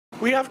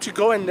We have to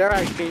go in there,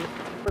 I think.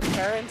 For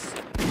parents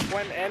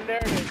went in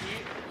there to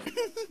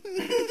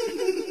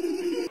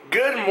eat.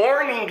 Good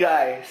morning,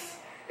 guys.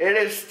 It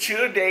is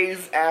 2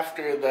 days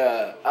after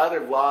the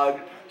other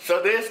vlog,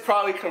 so this is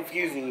probably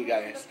confusing you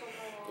guys.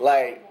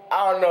 Like,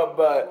 I don't know,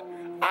 but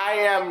I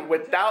am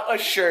without a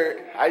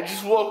shirt. I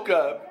just woke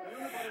up.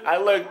 I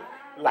look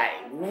like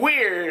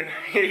weird.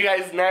 You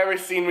guys never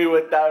seen me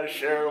without a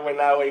shirt when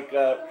I wake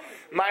up.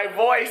 My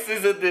voice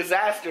is a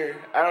disaster.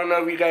 I don't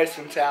know if you guys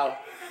can tell.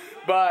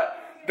 But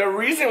the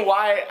reason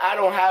why I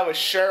don't have a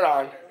shirt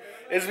on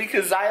is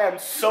because I am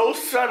so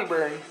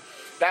sunburned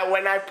that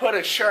when I put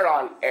a shirt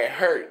on, it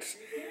hurts.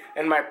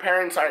 And my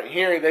parents aren't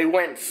here. They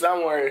went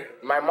somewhere.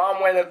 My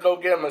mom went to go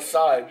get a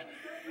massage.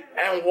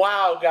 And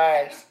wow,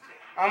 guys,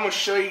 I'm going to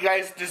show you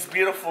guys this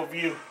beautiful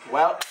view.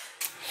 Well,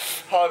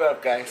 hold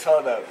up, guys.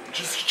 Hold up.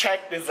 Just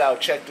check this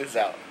out. Check this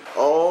out.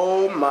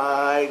 Oh,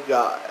 my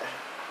God.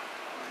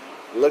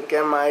 Look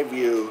at my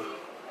view.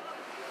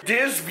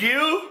 This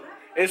view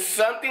is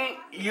something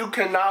you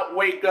cannot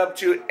wake up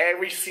to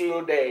every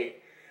single day.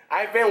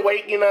 I've been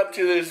waking up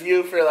to this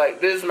view for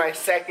this is my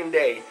second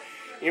day.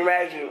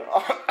 Imagine.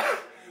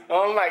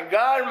 Oh my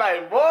God, my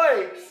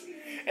voice.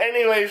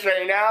 Anyways,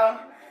 right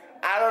now,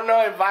 I don't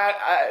know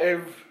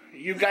if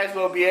you guys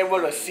will be able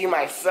to see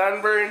my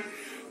sunburn,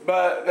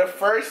 but the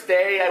first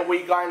day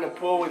we got in the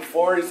pool with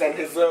Forrest and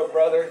his little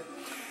brother,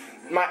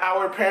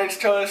 our parents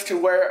told us to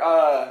wear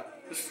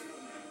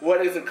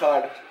what is it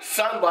called?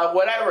 Sunblock,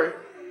 whatever.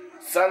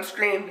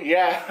 Sunscreen,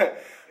 yeah.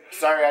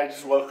 Sorry, I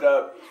just woke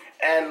up.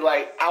 And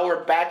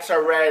our backs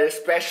are red,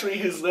 especially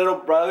his little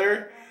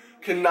brother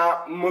could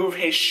not move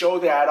his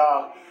shoulder at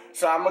all.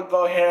 So I'm going to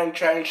go ahead and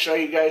try and show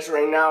you guys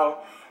right now.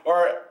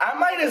 Or I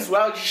might as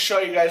well just show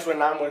you guys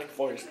when I'm with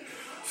Forrest.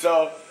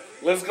 So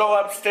let's go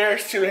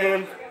upstairs to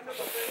him.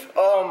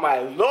 Oh my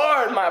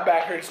Lord, my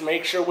back hurts.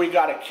 Make sure we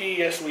got a key.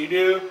 Yes, we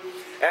do.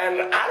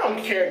 And I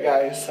don't care,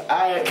 guys.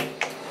 I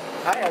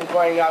am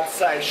going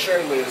outside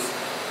shirtless.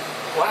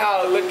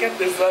 Wow, look at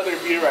this other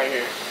view right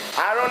here.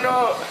 I don't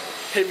know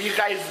if you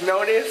guys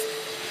noticed,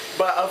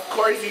 but of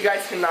course you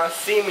guys cannot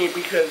see me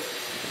because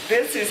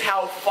this is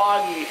how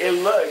foggy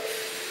it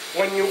looks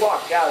when you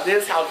walk out.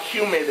 This is how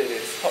humid it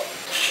is.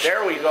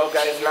 There we go,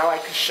 guys. Now I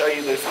can show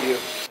you this view.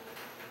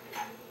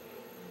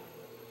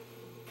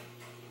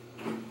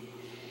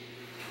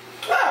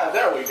 Ah,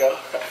 there we go.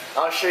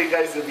 I'll show you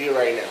guys the view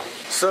right now.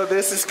 So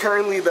this is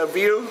currently the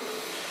view.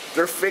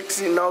 They're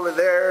fixing over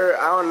there.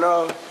 I don't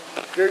know.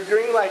 They're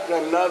doing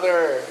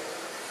another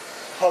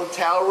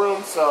hotel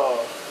room, so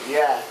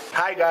yeah.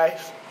 Hi,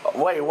 guys.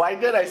 Wait, why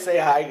did I say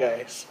hi,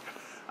 guys?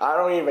 I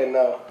don't even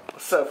know.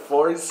 What's up,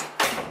 Forrest?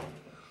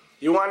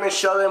 You want to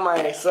show them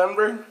my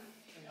sunburn?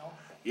 No.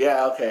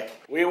 Yeah, okay.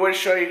 We would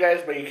show you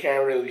guys, but you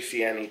can't really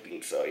see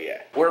anything, so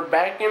yeah. We're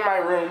back in my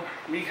room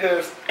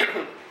because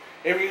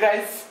if you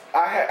guys,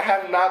 I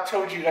have not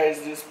told you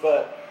guys this,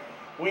 but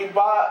we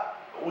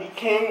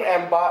came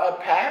and bought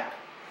a pack.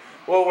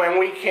 Well, when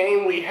we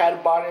came, we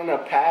had bought in a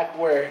pack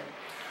where,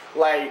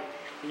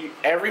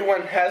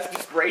 everyone has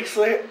this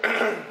bracelet,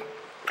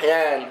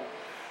 and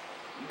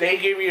they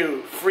give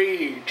you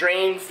free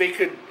drinks. They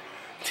could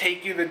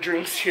take you the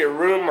drinks to your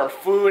room or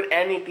food,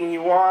 anything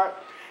you want.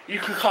 You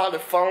could call the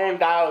phone,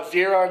 dial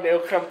 0, and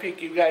they'll come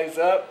pick you guys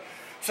up.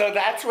 So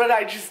that's what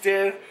I just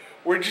did.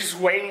 We're just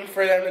waiting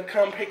for them to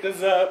come pick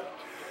us up.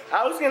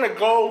 I was going to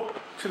go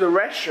to the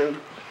restroom,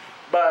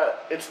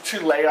 but it's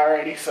too late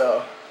already,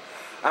 so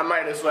I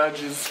might as well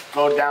just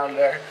go down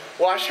there.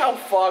 Watch how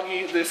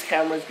foggy this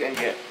camera's gonna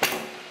get.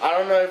 I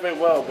don't know if it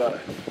will,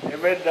 but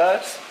if it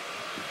does,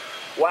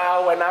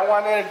 wow, when I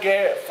want to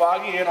get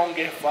foggy, it don't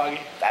get foggy.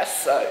 That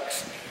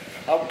sucks.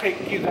 I'll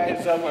pick you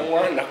guys up when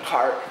we're in the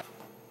cart.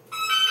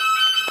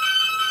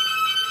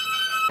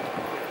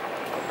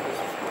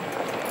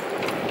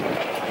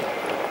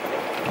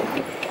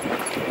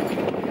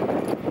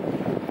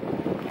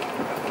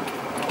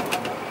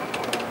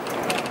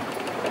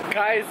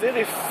 Guys, it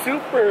is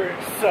super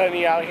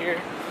sunny out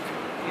here.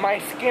 My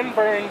skin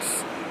burns.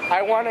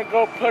 I want to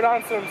go put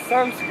on some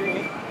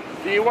sunscreen.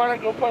 Do you want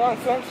to go put on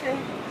sunscreen?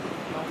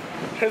 No.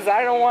 Because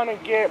I don't want to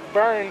get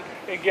burned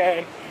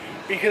again.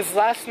 Because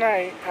last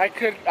night,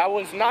 I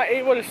was not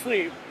able to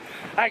sleep.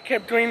 I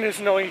kept doing this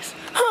noise.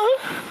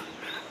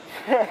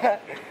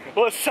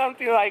 Well,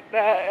 something like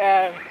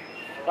that.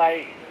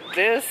 And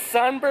this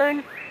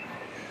sunburn,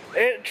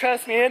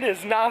 trust me, it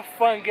is not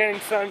fun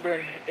getting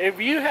sunburned. If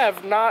you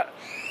have not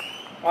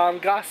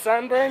got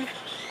sunburn,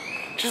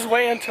 just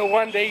wait until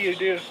one day you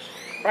do.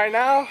 Right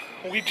now,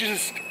 we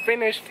just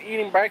finished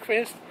eating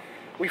breakfast.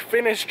 We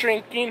finished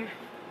drinking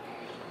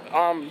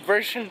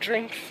version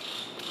drinks.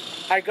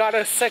 I got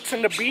a Sex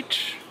on the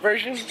Beach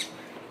version,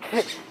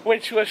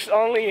 which was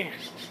only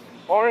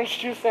orange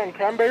juice and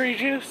cranberry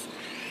juice.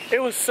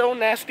 It was so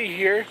nasty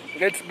here.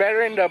 It's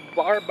better in the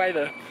bar by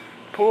the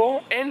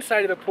pool,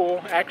 inside of the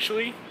pool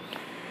actually.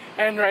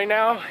 And right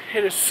now,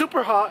 it is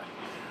super hot.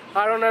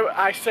 I don't know,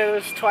 I said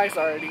this twice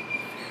already.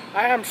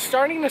 I am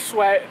starting to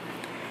sweat.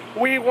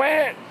 We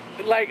went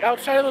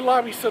outside of the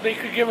lobby so they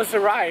could give us a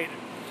ride.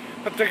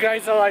 But the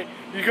guys are like,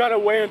 You gotta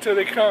wait until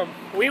they come.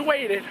 We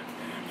waited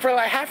for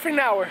like half an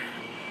hour.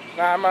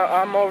 Nah,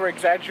 I'm over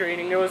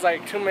exaggerating. It was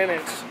like 2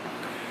 minutes.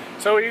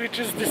 So we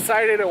just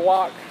decided to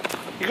walk.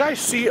 You guys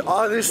see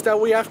all this that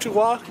we have to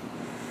walk?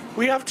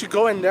 We have to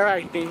go in there,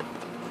 I think,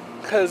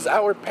 because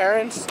our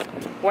parents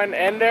went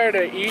in there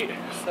to eat.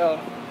 So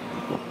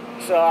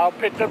I'll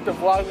pick up the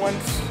vlog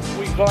once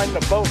we go in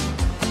the boat.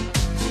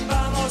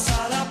 Vamos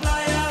a la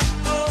playa,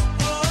 oh,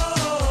 oh,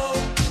 oh.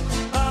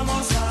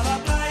 Vamos a la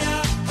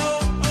playa,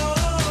 oh, oh,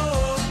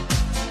 oh.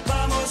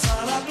 Vamos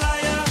a la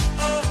playa,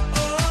 oh,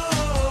 oh,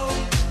 oh.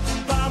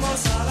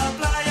 Vamos a la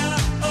playa,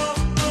 oh,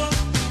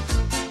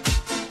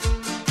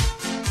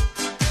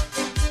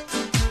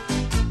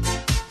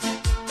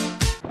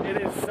 oh. It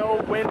is so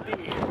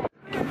windy.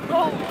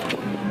 Oh.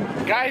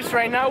 Guys,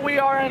 right now we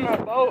are in a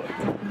boat.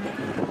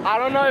 I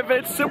don't know if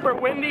it's super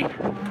windy,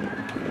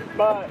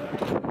 but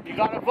you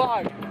gotta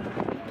vlog.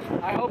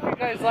 I hope you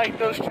guys like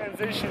those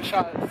transition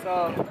shots.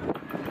 So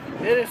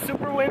it is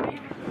super windy.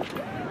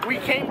 We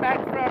came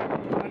back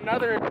from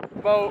another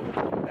boat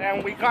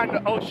and we got in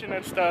the ocean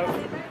and stuff.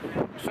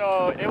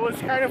 So it was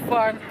kind of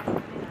fun.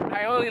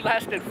 I only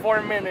lasted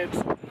 4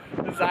 minutes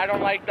because I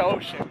don't like the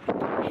ocean.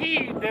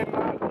 He did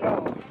not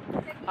know.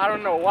 I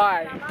don't know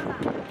why.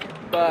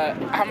 But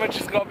I'm gonna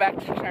just go back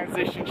to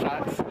transition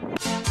shots.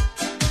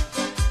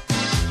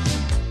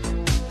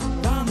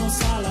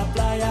 vamos a la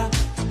playa.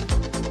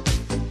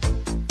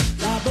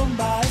 La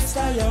bomba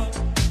estalló.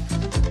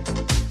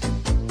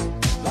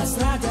 Las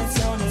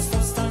radiaciones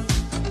tostan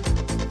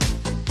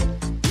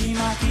y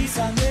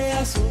matizan de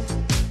azul.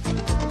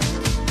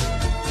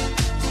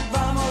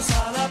 Vamos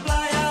a la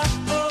playa.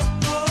 Oh,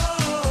 oh,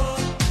 oh.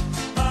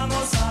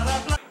 Vamos a la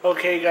playa.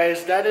 Okay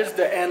guys, that is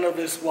the end of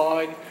this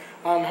vlog.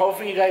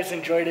 Hopefully you guys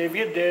enjoyed it. If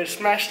you did,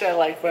 smash that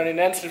like button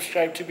and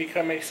subscribe to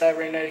become a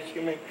cybernetic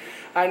human.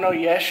 I know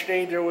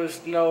yesterday there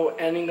was no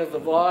ending of the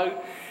vlog.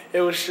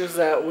 It was just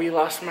that we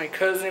lost my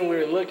cousin. We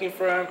were looking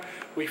for him.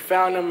 We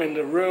found him in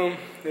the room,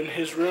 in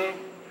his room.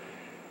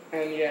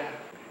 And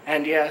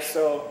yeah,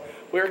 so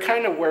we were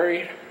kind of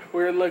worried.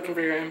 We were looking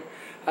for him.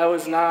 I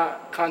was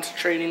not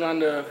concentrating on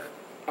the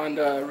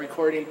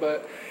recording,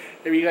 but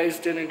if you guys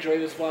did enjoy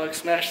this vlog,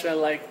 smash that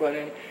like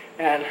button.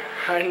 And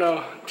I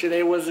know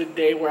today was a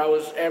day where I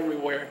was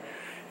everywhere.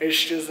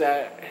 It's just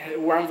that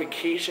we're on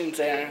vacations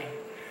and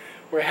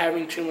we're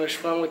having too much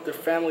fun with the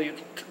family.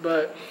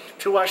 But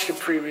to watch the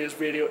previous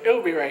video,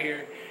 it'll be right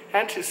here.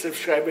 And to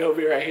subscribe, it'll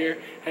be right here.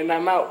 And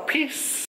I'm out. Peace.